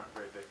differences that aren't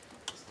very big.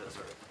 Just to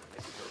sort of make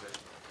it feel good.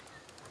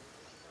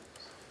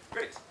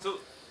 Great. So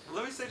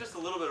let me say just a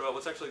little bit about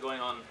what's actually going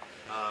on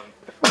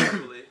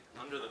actually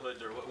under the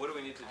hood, or what do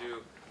we need to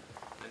do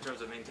in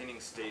terms of maintaining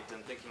state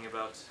and thinking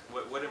about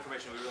what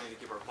information we really need to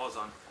keep our paws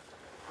on.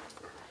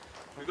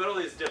 We've got all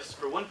these diffs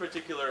for one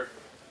particular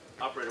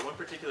operator, one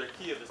particular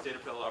key of this data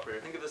parallel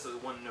operator. Think of this as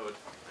one node,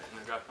 right, in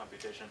the graph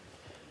computation.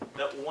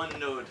 That one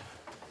node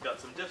got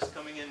some diffs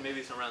coming in,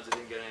 maybe some rounds it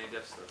didn't get any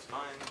diffs, that's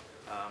fine.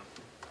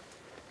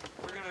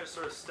 We're going to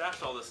sort of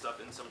stash all this stuff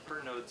in some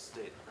per node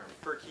state, or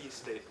per key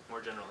state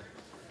more generally.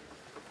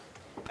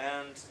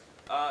 And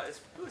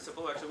it's really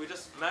simple actually. We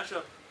just match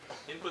up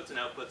inputs and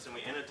outputs and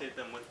we annotate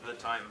them with the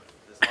time,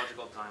 this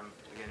logical time.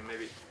 Again,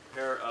 maybe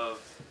pair of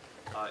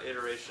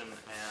iteration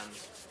and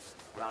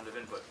round of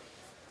input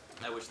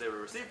at which they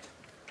were received.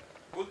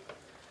 Whoop.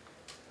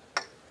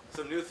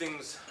 Some new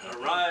things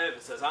arrive.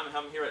 It says,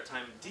 I'm here at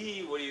time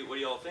D. What do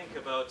you all think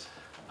about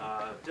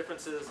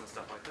differences and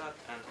stuff like that?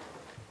 And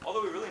all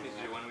that we really need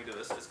to do when we do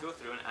this is go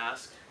through and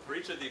ask for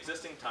each of the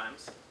existing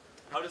times,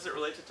 how does it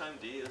relate to time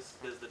D? Is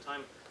the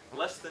time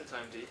less than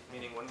time D?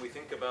 Meaning when we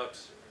think about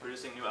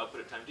producing new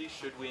output at time D,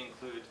 should we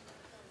include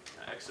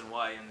X and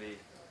Y in the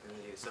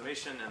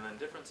summation and then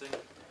differencing?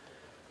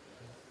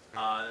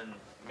 And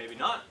maybe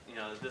not.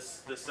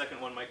 This second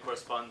one might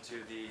correspond to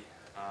the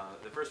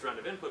first round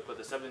of input, but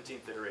the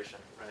 17th iteration,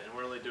 right? And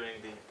we're only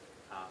doing the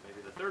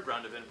maybe the third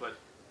round of input,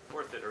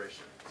 4th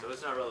iteration. So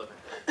it's not relevant.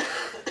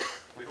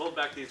 We hold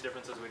back these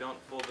differences. We don't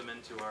fold them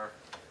into our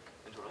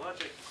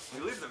logic.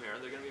 We leave them here.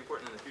 They're going to be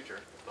important in the future.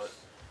 But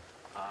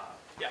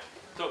yeah.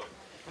 So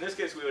in this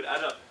case, we would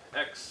add up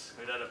x.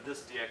 We'd add up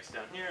this dx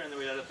down here, and then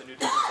we'd add up the new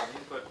difference on the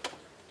input.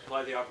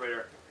 Apply the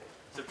operator.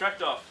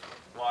 Subtract off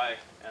y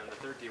and the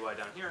third dy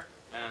down here,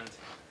 and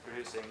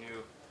produce a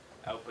new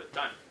output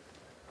time.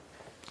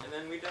 And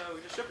then we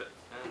just ship it,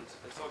 and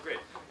it's all great.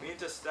 We need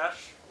to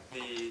stash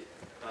the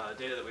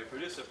data that we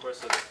produce, of course,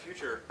 so that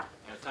future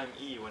time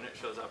e, when it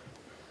shows up,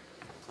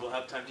 we'll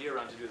have time d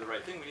around to do the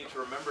right thing. We need to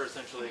remember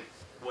essentially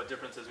what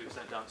differences we've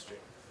sent downstream,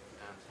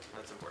 and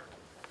that's important.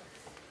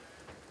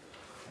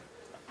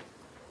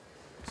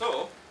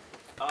 So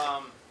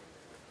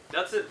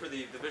that's it for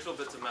the visual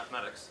bits of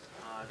mathematics.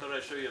 I thought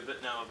I'd show you a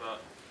bit now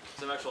about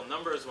some actual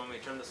numbers when we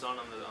turn this on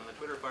the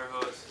Twitter fire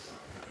hose,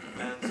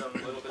 and some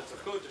little bits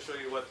of code to show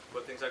you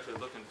what things actually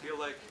look and feel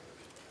like.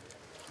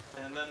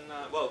 And then,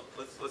 well,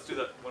 let's do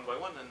that one by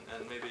one,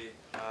 and maybe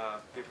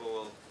people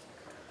will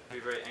be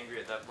very angry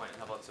at that point and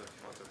have lots of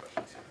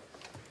questions.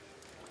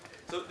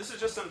 So this is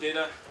just some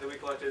data that we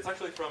collected. It's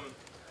actually from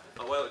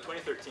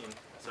 2013,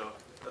 so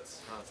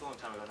that's a long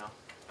time ago now.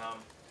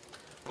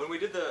 When we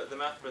did the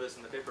math for this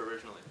in the paper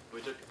originally,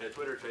 we took a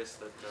Twitter trace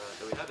that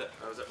we had.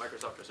 I was at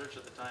Microsoft Research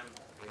at the time.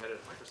 We had it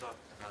at Microsoft.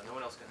 No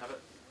one else can have it.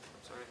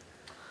 I'm sorry.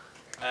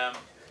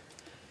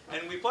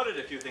 And we plotted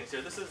a few things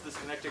here. This is this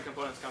connected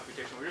components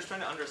computation. We're just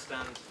trying to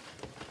understand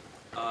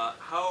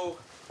how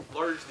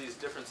large these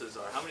differences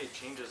are. How many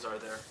changes are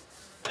there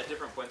at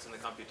different points in the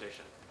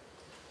computation?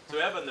 So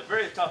we have on the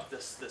very top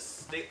this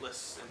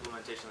stateless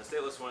implementation. The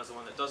stateless one is the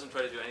one that doesn't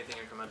try to do anything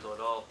incremental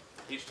at all.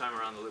 Each time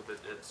around the loop,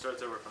 it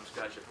starts over from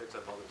scratch. It picks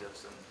up all the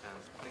diffs and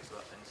thinks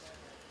about things.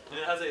 And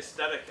it has a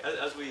static,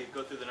 as we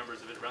go through the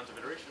numbers of rounds of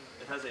iteration,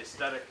 it has a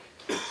static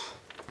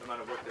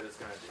amount of work that it's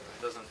going to do.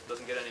 It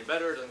doesn't get any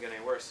better, it doesn't get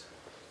any worse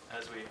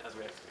as we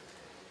execute.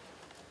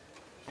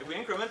 If we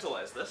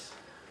incrementalize this,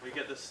 we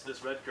get this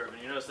red curve,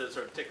 and you notice that it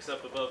sort of ticks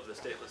up above the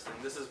stateless thing.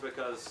 This is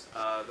because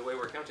the way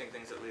we're counting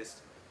things, at least,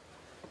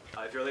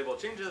 if your label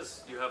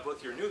changes, you have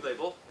both your new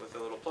label with a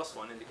little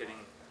 +1 indicating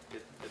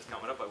it's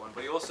count went up by 1,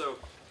 but you also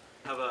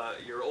have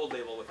your old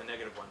label with a -1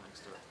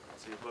 next to it.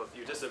 So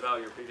you disavow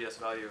your previous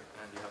value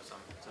and you have some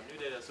new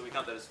data. So we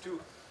count that as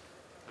 2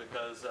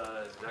 because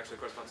it actually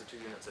corresponds to 2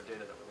 units of data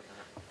that we're looking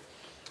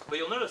at. But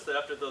you'll notice that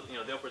after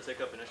the upward take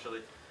up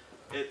initially,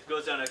 it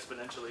goes down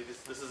exponentially.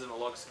 This is in a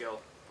log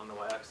scale on the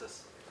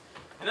y-axis,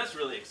 and that's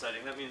really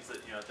exciting. That means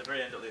that at the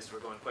very end at least we're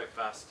going quite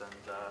fast,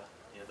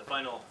 and the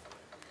final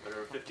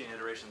or 15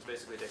 iterations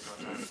basically takes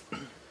no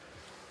time.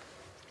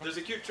 There's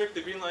a cute trick.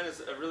 The green line is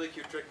a really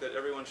cute trick that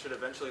everyone should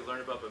eventually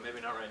learn about, but maybe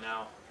not right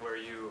now, where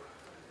you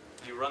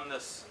run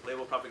this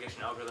label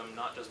propagation algorithm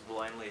not just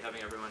blindly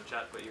having everyone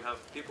chat, but you have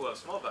people who have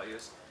small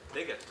values,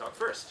 they get to talk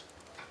first.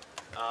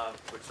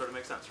 Which sort of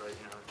makes sense, right?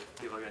 You know,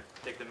 if people are going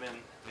to take them in,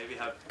 maybe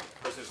have the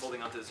person who's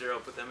holding onto 0,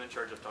 put them in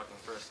charge of talking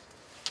first.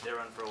 They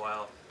run for a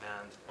while,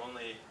 and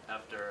only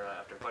after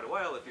quite a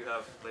while, if you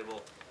have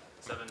label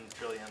 7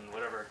 trillion,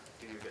 whatever,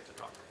 do you get to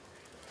talk.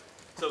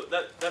 So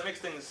that makes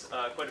things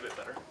quite a bit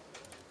better.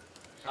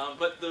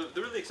 But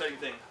the really exciting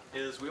thing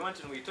is we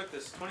went and we took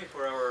this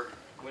 24-hour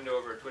window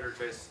over a Twitter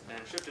trace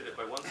and shifted it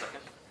by 1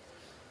 second.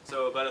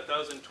 So about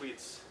 1,000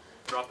 tweets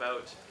drop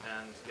out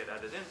and get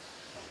added in.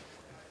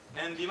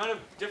 And the amount of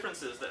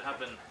differences that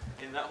happen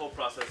in that whole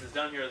process is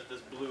down here as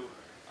this blue,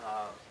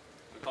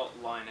 we call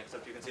it line,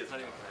 except you can see it's not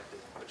even connected,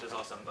 which is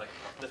awesome. Like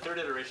the third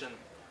iteration,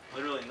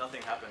 literally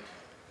nothing happened,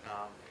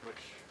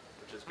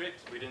 which is great.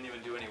 We didn't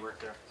even do any work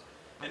there.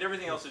 And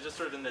everything else is just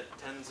sort of in the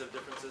tens of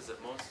differences at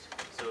most.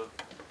 So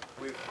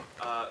we've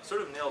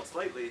sort of nailed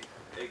slightly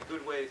a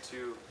good way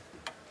to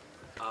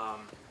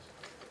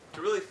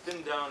really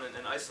thin down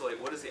and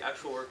isolate what is the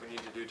actual work we need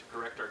to do to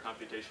correct our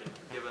computation,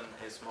 given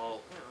a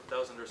small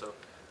 1,000 or so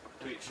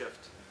tweet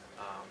shift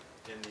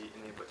in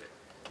the input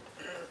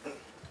table.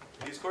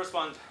 These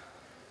correspond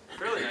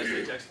fairly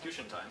nicely to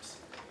execution times.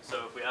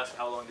 So if we ask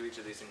how long do each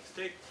of these things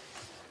take,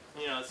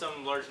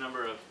 some large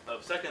number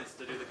of seconds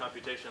to do the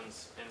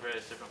computations in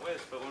various different ways.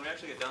 But when we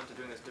actually get down to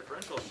doing this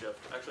differential shift,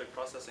 actually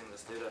processing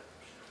this data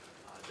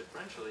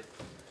differentially,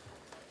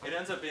 it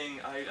ends up being,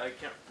 I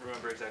can't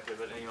remember exactly,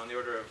 but on the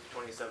order of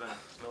 27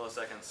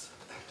 milliseconds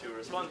to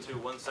respond to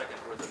 1 second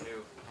worth of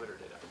new Twitter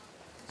data.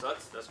 So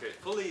that's great.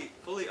 Fully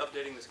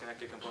updating this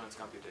connected components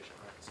computation,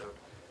 right? So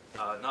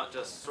not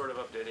just sort of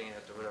updating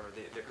it or whatever.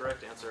 The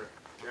correct answer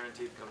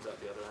guaranteed comes out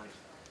the other end.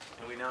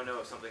 And we now know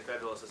if something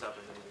fabulous has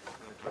happened in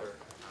the Twitter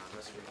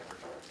messaging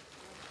infrastructure.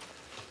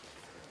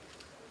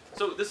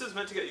 So this is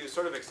meant to get you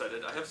sort of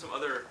excited. I have some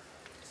other,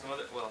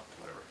 well,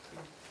 whatever.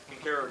 You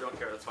can care or don't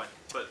care, that's fine.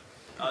 But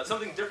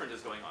something different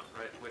is going on,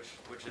 right?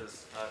 Which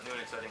is new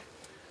and exciting.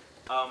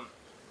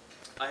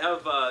 I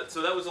have,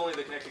 so that was only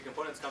the connected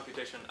components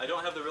computation. I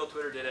don't have the real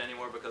Twitter data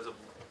anymore because of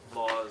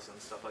laws and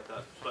stuff like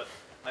that. But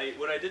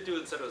what I did do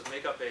instead was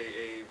make up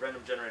a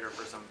random generator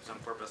for some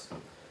purpose.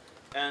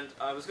 And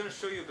I was going to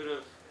show you a bit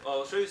of,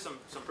 I'll show you some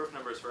proof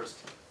numbers first.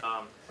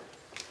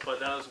 But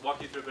then I'll just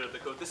walk you through a bit of the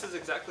code. This is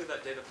exactly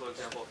that data flow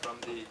example from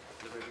the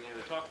beginning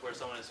of the talk where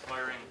someone is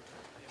firing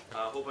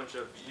a whole bunch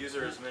of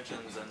users,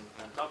 mentions,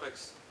 and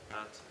topics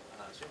at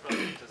stream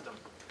processing system.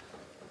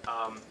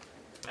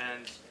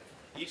 And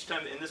each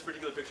time, in this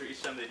particular picture,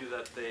 each time they do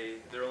that,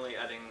 they're only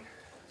adding,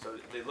 so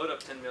they load up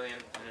 10 million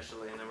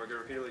initially, and then we're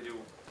going to repeatedly do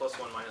 +1,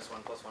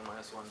 -1, +1,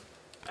 -1,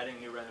 adding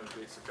new random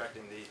tweets,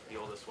 subtracting the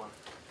oldest one,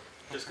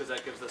 just because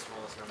that gives the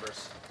smallest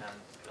numbers, and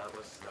that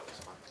was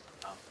fun.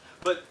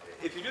 But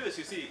if you do this,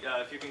 you see,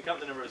 if you can count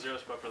the number of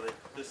zeros properly,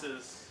 this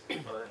is,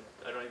 well,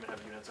 I don't even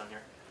have units on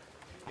here.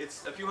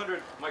 It's a few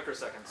hundred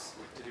microseconds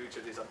to do each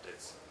of these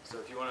updates. So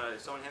if you want to,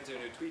 if someone hands you a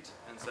new tweet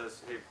and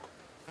says, hey,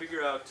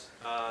 figure out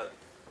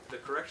the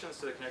corrections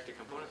to the connected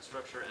component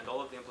structure and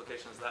all of the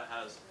implications that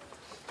has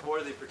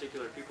for the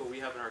particular people we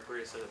have in our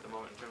query set at the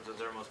moment in terms of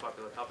their most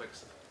popular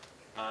topics,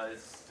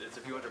 it's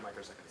a few hundred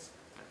microseconds.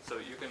 So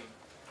you can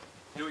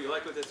do what you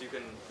like with this. You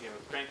can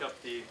crank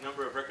up the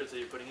number of records that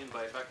you're putting in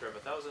by a factor of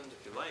 1,000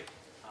 if you like.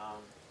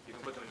 You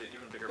can put them into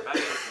even bigger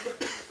batches and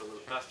make it a little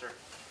faster.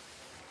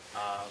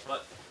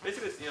 But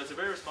basically, it's a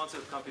very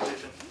responsive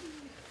computation.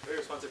 Very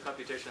responsive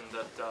computation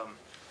that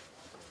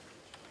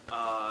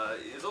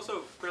is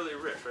also fairly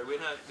rich, right? We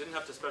didn't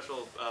have to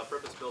special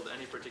purpose build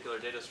any particular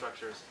data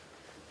structures,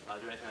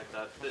 do anything like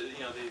that.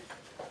 The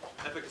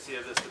efficacy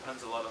of this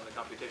depends a lot on the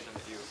computation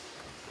that you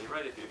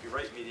write. If you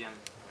write median,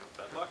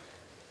 bad luck.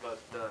 But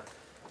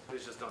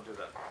please just don't do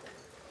that.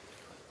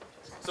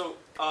 So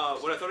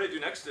what I thought I'd do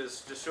next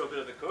is just show a bit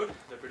of the code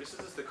that produces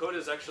this. The code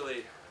is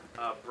actually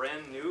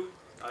brand new.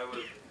 I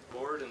was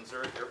bored in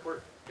Zurich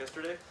Airport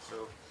yesterday,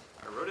 so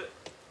I wrote it.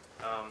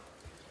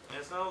 And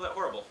it's not all that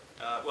horrible.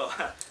 Well,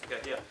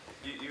 okay, yeah.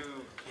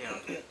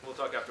 We'll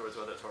talk afterwards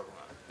whether it's horrible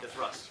or not. It's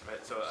Rust,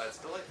 right? So it's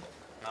delightful.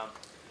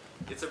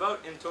 It's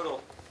about, in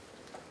total,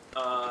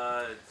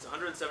 it's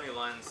 170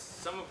 lines,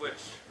 some of which,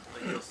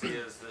 like you'll see,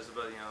 is there's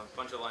about a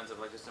bunch of lines of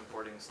like just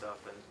importing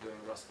stuff and doing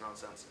Rust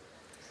nonsense.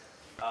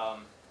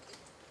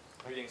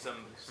 Reading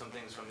some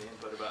things from the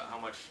input about how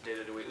much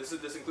data do we.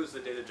 This includes the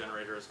data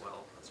generator as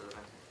well, that sort of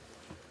thing.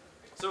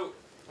 So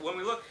when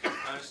we look,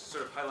 I just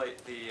sort of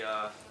highlight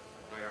the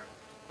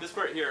this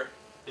part here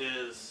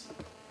is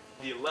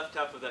the left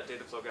half of that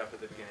data flow graph at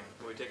the beginning.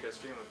 We take a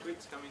stream of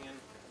tweets coming in,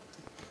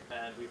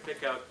 and we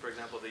pick out, for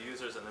example, the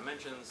users and the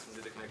mentions, and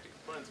do the connected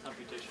components